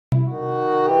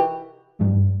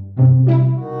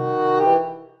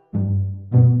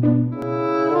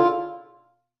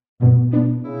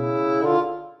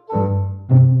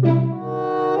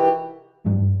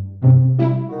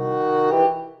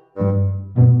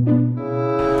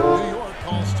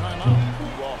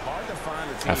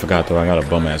I forgot though, I got a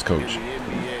bum ass coach.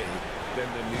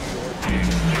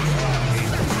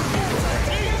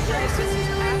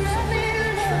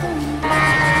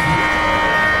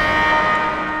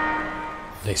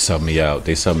 They subbed me out.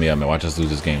 They subbed me out, man. Watch us lose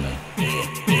this game, man.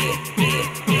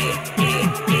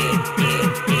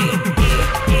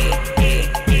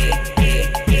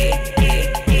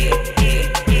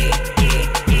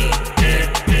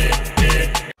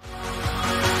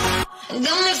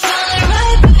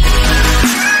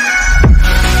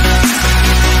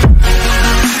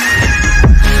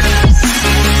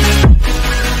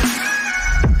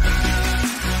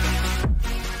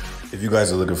 If you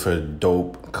guys are looking for a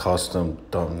dope custom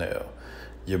thumbnail,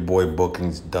 your boy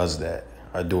Bookings does that.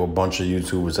 I do a bunch of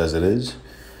YouTubers as it is.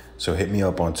 So hit me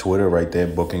up on Twitter right there,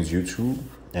 Bookings YouTube.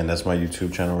 And that's my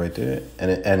YouTube channel right there.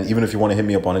 And even if you want to hit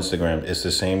me up on Instagram, it's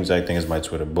the same exact thing as my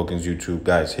Twitter, Bookings YouTube.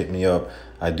 Guys, hit me up.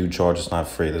 I do charge. It's not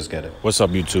free. Let's get it. What's up,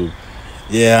 YouTube?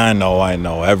 Yeah, I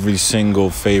know. Every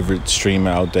single favorite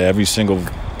streamer out there, every single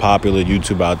popular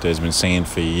YouTuber out there has been saying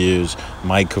for years,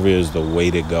 Mycareer is the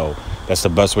way to go. That's the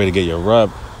best way to get your rep.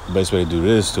 Best way to do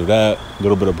this, do that. A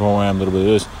little bit of program, a little bit of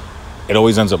this. It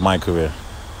always ends up Mycareer.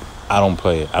 I don't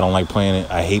play it. I don't like playing it.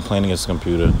 I hate playing against the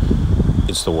computer.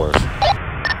 It's the worst.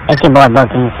 It's your boy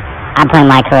Bookings. I play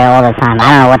Mycareer all the time.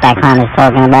 I don't know what that clown is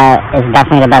talking about. It's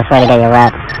definitely the best way to get your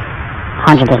rep.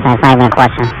 100%. It's not even a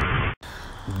question.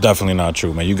 Definitely not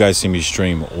true, man. You guys see me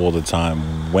stream all the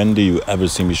time. When do you ever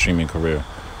see me stream in career?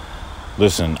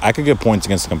 Listen, I could get points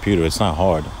against the computer. It's not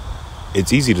hard.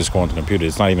 It's easy to score on the computer.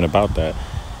 It's not even about that.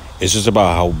 It's just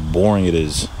about how boring it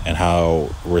is and how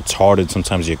retarded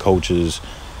sometimes your coach is,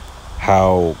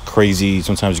 how crazy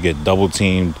sometimes you get double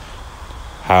teamed,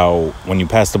 how when you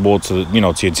pass the ball to to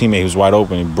your teammate who's wide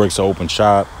open, he breaks an open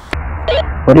shot.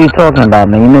 What are you talking about,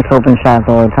 man? You miss open shots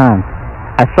all the time.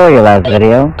 I saw your last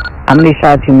video. How many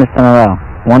shots you missed in a row?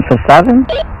 1 for 7?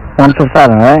 1 for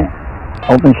 7, right?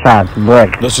 Open shots,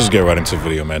 brick. Let's just get right into the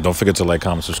video, man. Don't forget to like,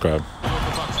 comment, subscribe.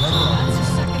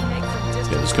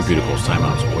 Yeah, this computer calls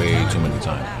timeouts way too many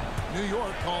times.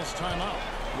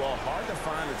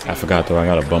 I forgot though, I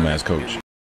got a bum ass coach.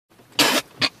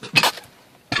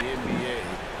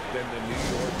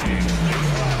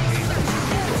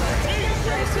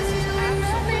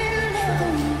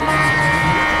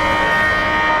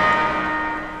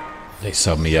 They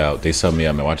subbed me out. They subbed me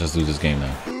out, man. Watch us lose this game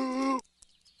now.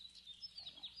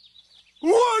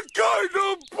 What kind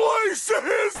of place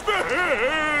is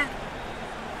this?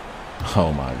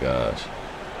 Oh my gosh.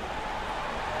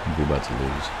 We're about to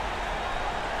lose.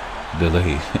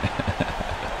 Delay.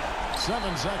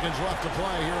 7 seconds left to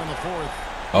play here in the fourth.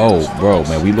 Oh, bro,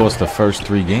 man, we lost the first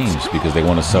 3 games because they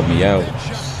want to sub me out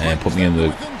and put me in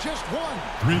the...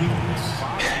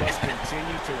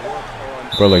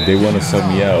 Bro, like, they want to sub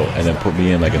me out and then put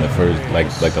me in, like, in the first,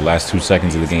 like the last 2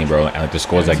 seconds of the game, bro. And, like, the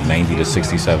score's, like, 90 to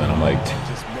 67. I'm like...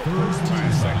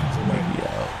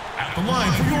 At the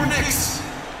line for your Knicks.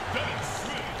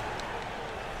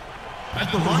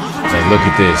 Like, look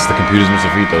at this. The computer's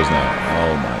missing free throws now.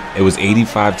 Oh, my. It was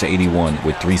 85 to 81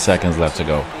 with 3 seconds left to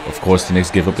go. Of course, the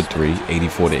Knicks give up a 3,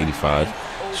 84 to 85.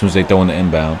 As soon as they throw in the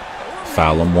inbound,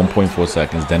 foul him, 1.4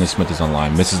 seconds. Dennis Smith is on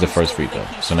line, misses the first free throw.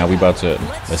 So now we about to,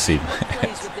 let's see.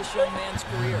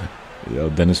 Yo,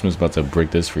 Dennis Smith's about to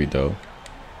break this free throw.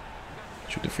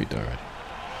 Shoot the free throw already.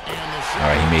 All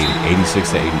right, he made it, 86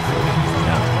 to 84.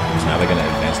 Now they're going to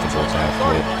advance the ball to half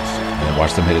court. And then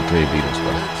watch them hit a 3 and beat us,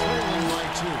 bro.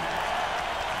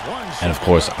 And of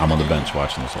course, I'm on the bench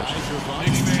watching this whole shit.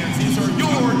 Knicks fans, these are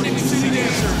your Knicks City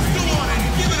dancers. Go on and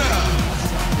give it up.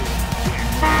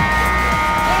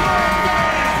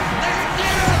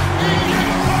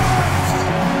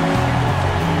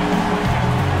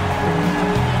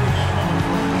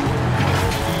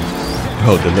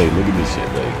 Oh, delay. Look at this shit,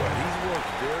 like.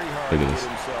 Look at this.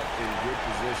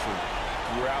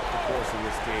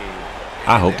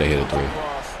 I hope they hit a 3.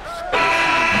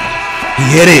 He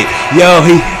hit it. Yo,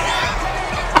 he...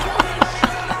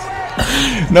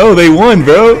 No, they won,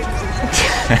 bro.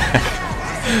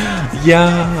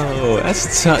 Yo,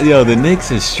 that's yo. The Knicks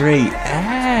is straight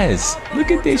ass.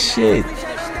 Look at this shit.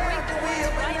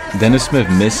 Dennis Smith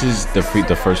misses the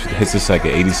first, hits the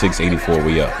second, 86-84.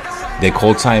 We up. They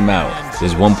call timeout.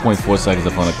 There's 1.4 seconds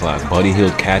left on the clock. Buddy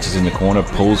Hield catches in the corner,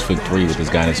 pulls for 3 with this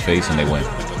guy in his face, and they win.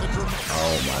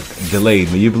 Oh my God. Delayed.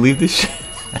 Can you believe this shit?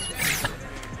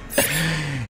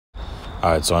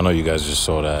 All right, so I know you guys just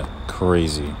saw that.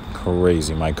 Crazy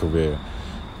Mycareer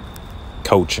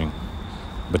coaching.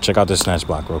 But check out this snatch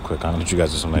block real quick. I'm gonna get you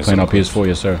guys some nice. Playing on PS4,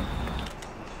 yes sir.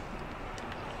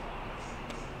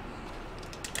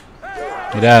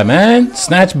 Look at that, man.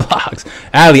 Snatch blocks.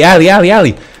 Alley.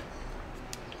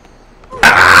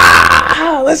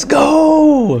 Let's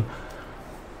go.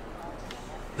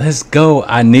 Let's go.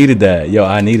 I needed that. Yo,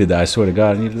 I needed that. I swear to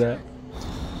God, I needed that.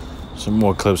 Some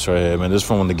more clips right here, man. This is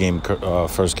from when the game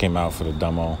first came out for the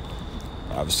demo.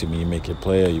 Obviously, when you make your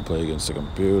player, you play against the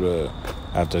computer.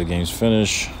 After the game's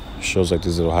finished, it shows like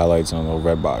these little highlights in a little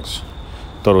red box.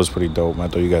 Thought it was pretty dope, man. I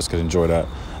thought you guys could enjoy that.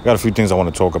 I got a few things I want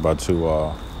to talk about, too,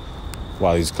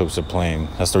 while these clips are playing.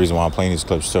 That's the reason why I'm playing these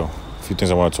clips, too. A few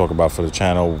things I want to talk about for the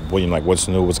channel. What's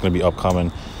new, what's going to be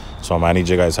upcoming. So, I need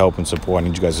you guys' help and support. I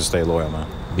need you guys to stay loyal, man.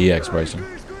 BX, Bryson.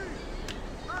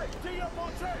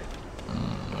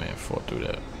 Man, fought through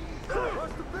that.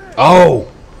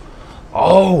 Oh!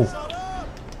 Oh!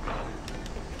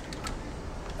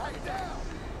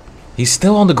 He's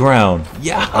still on the ground.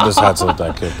 Yeah. I just had to let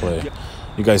that kid play.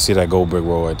 You guys see that gold brick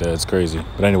roll right there. It's crazy.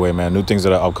 But anyway, man, new things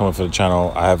that are upcoming for the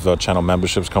channel. I have channel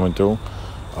memberships coming through.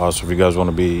 So if you guys want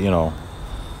to be,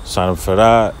 sign up for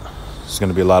that. There's going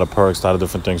to be a lot of perks, a lot of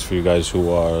different things for you guys who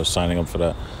are signing up for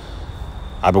that.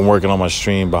 I've been working on my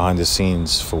stream behind the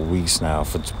scenes for weeks now,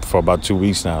 for about 2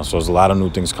 weeks now. So there's a lot of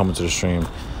new things coming to the stream.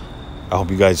 I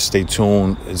hope you guys stay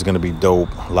tuned. It's going to be dope.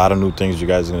 A lot of new things you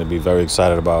guys are going to be very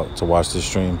excited about to watch this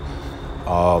stream.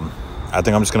 I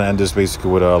think I'm just going to end this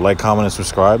basically with a like, comment, and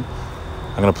subscribe.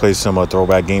 I'm going to play some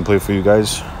throwback gameplay for you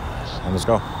guys. And let's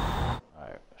go. All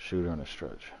right, shooter in the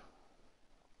stretch.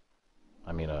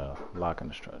 Lock in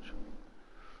the stretch.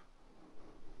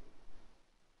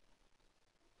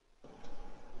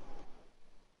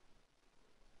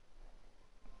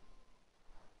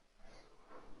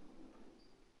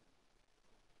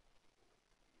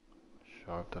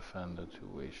 Sharp defender,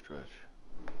 two-way stretch.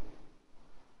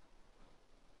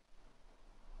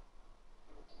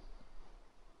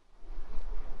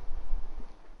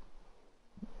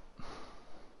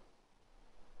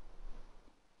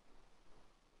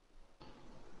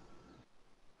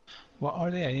 What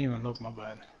are they? I didn't even look, my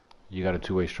bad. You got a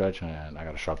two-way stretch, and I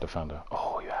got a sharp defender.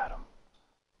 Oh, you had him.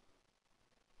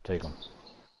 Take him.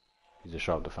 He's a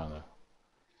sharp defender.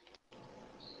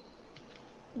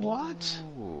 What?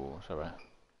 Ooh, sorry.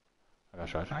 I got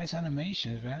stretch. Nice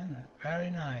animations, man.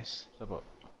 Very nice. Step up.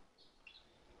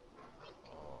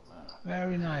 Oh, man.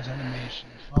 Very nice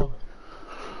animations. Love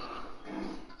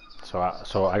it.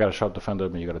 So I got a sharp defender,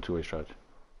 but you got a two-way stretch.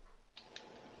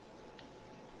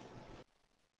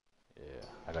 Yeah,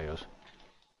 I got yours.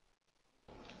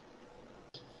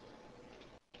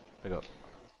 Pick up.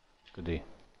 Good D.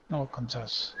 No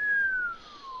contest.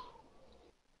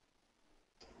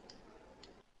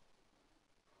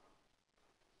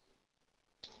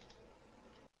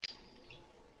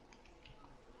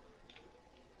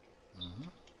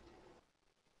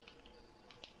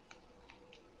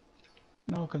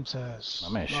 No contest. My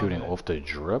man shooting off the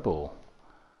dribble.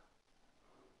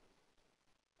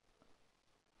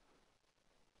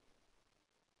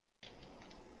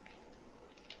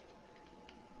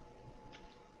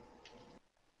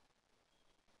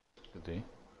 Good D.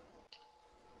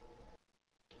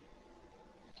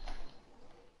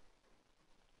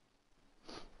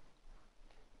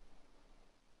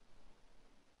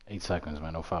 Eight seconds,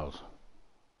 man. No fouls.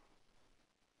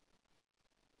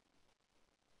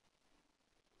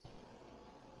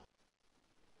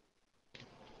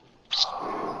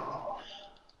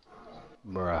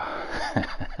 Bruh.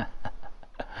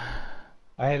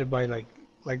 I had it by like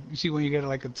you see when you get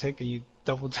like a tick and you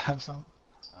double tap something.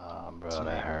 Oh, bro,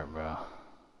 that hurt, bro.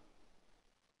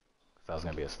 That was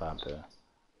gonna be a stop there.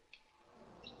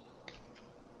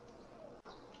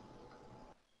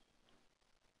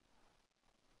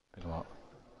 Pick him up.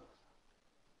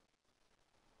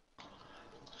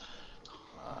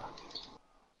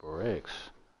 Bricks.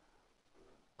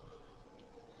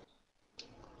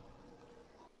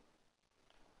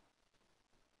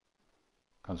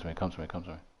 Come to me, come to me, come to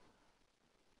me.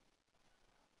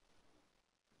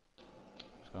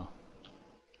 Let's go.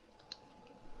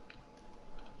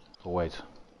 Go wait.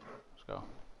 Let's go.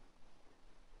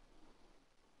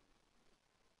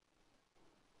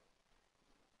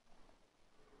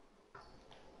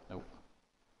 Nope.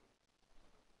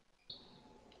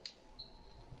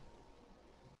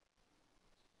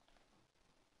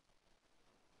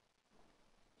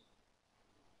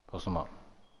 Post him up.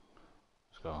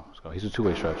 Let's go. He's a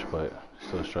two-way stretch, but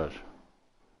still a stretch.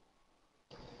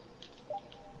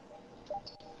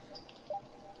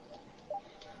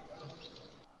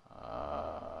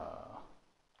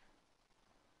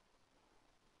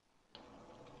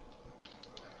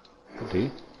 Good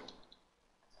D.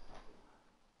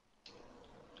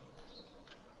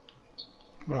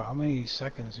 Bro, how many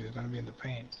seconds are you gonna be in the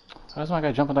paint? That's my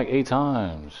guy jumping like 8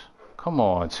 times. Come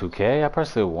on, 2K. I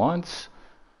pressed it once.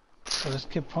 Bro, this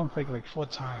kid pumped like 4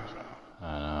 times, bro.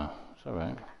 I know. It's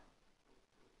alright.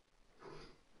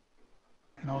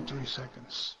 No 3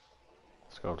 seconds.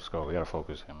 Let's go, let's go. We gotta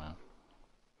focus here, man.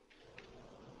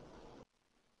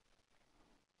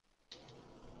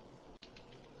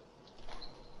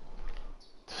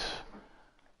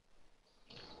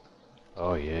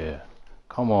 Oh yeah.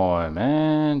 Come on,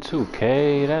 man.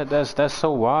 2K. That's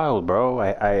so wild, bro.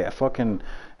 I fucking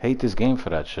hate this game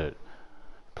for that shit.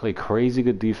 Play crazy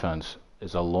good defense.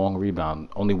 It's a long rebound.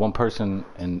 Only one person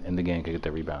in the game can get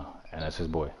that rebound, and that's his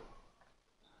boy.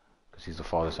 Cause he's the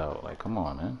farthest out. Like, come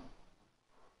on, man.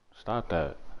 Stop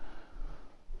that.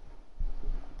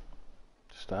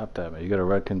 Stop that, man. You got a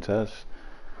red contest,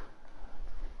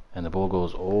 and the ball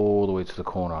goes all the way to the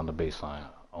corner on the baseline.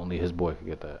 Only his boy could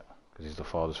get that. Because he's the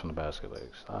farthest from the basket.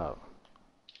 Like, stop.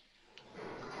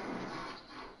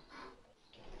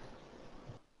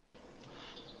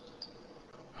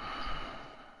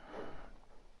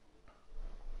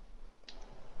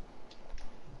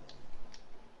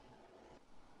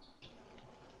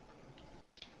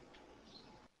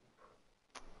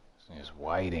 This thing is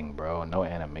whiting, bro. No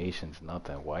animations,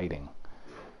 nothing. Whiting.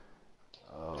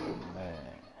 Oh, man.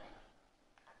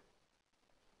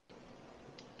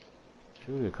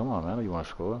 Shoot it, come on, man. You want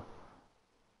to score?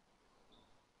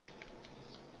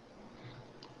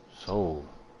 So.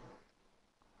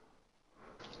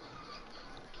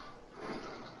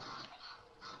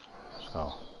 Let's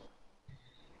go.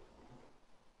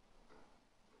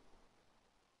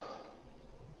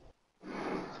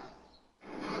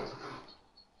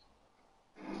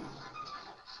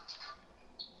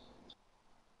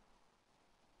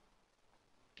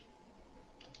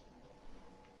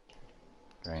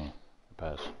 Green.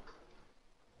 Pass.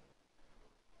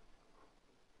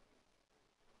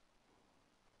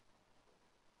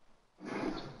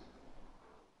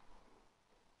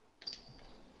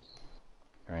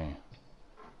 Green.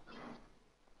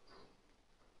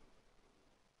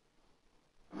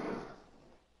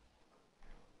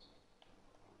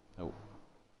 Nope.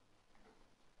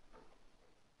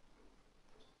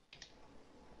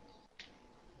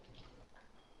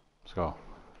 Let's go.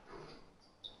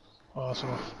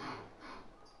 Awesome. Let's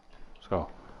go.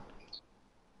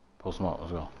 Post them up.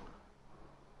 Let's go.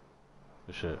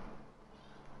 Good shit.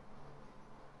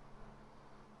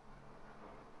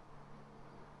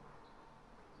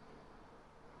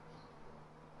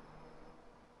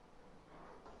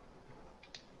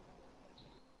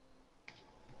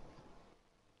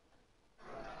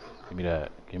 Give me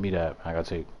that. Give me that. I gotta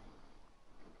take.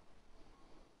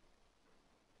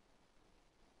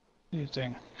 New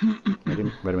thing. Ready?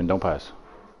 Ready? Don't pass.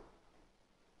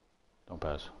 Don't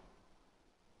pass.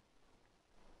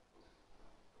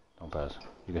 Don't pass.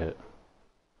 You can hit.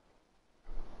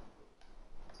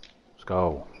 Let's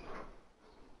go.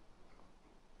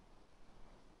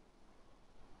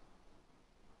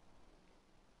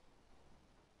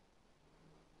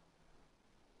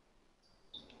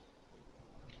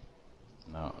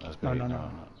 No, that's big. No.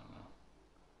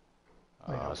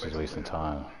 Oh, this is wasting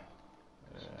time.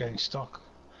 Yeah. Getting stuck.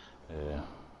 Yeah.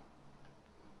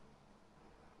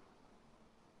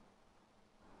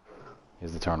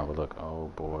 Here's the turnover. Look.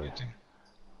 Oh boy.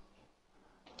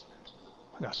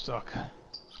 I got stuck.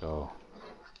 Let's go.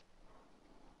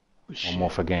 Oh, one more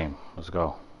for game. Let's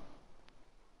go.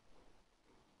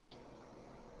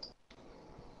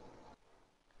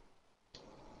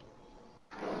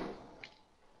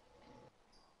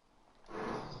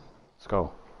 Let's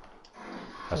go.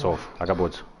 That's off. I got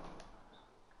boards.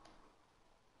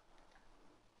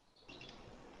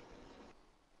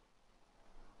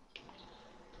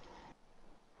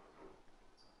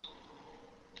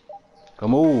 Go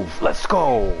move. Let's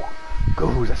go.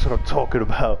 Go. That's what I'm talking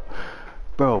about.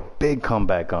 Bro, big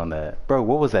comeback on that. Bro,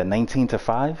 what was that?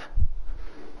 19-5?